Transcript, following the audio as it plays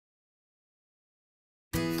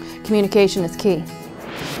communication is key.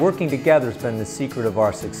 Working together has been the secret of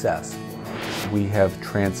our success. We have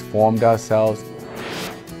transformed ourselves.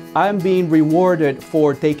 I'm being rewarded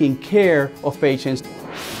for taking care of patients.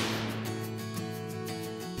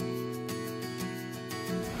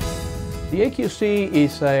 The AQC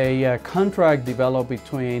is a contract developed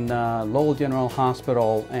between Lowell General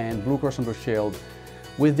Hospital and Blue Cross and Blue Shield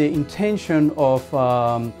with the intention of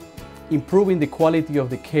improving the quality of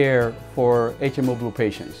the care for HMO Blue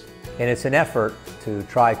patients. And it's an effort to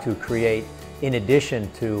try to create, in addition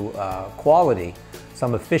to quality,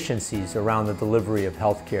 some efficiencies around the delivery of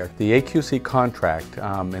health care. The AQC contract,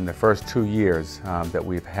 in the first 2 years that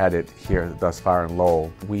we've had it here thus far in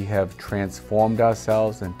Lowell, we have transformed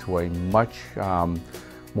ourselves into a much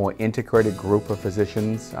more integrated group of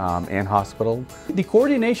physicians and hospital. The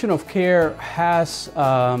coordination of care has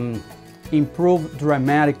improved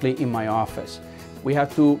dramatically in my office. We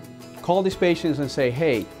have to call these patients and say,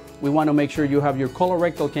 hey, we want to make sure you have your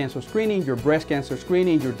colorectal cancer screening, your breast cancer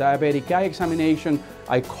screening, your diabetic eye examination.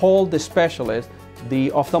 I call the specialist,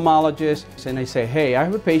 the ophthalmologist, and I say, hey, I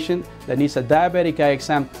have a patient that needs a diabetic eye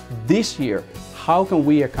exam this year. How can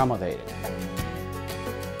we accommodate it?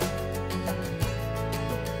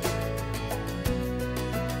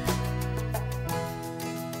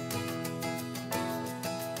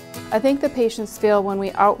 I think the patients feel when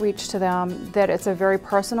we outreach to them that it's a very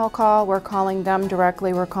personal call. We're calling them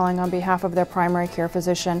directly, we're calling on behalf of their primary care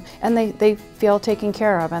physician, and they feel taken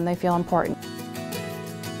care of and they feel important.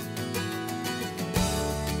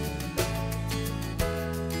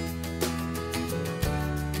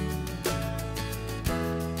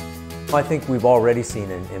 I think we've already seen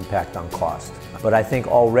an impact on cost, but I think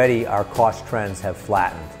already our cost trends have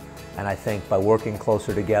flattened. And I think by working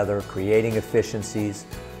closer together, creating efficiencies,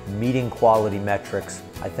 meeting quality metrics,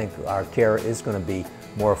 I think our care is going to be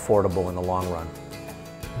more affordable in the long run.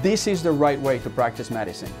 This is the right way to practice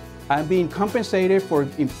medicine. I'm being compensated for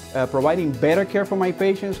providing better care for my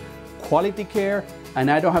patients, quality care, and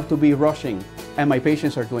I don't have to be rushing, and my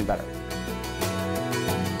patients are doing better.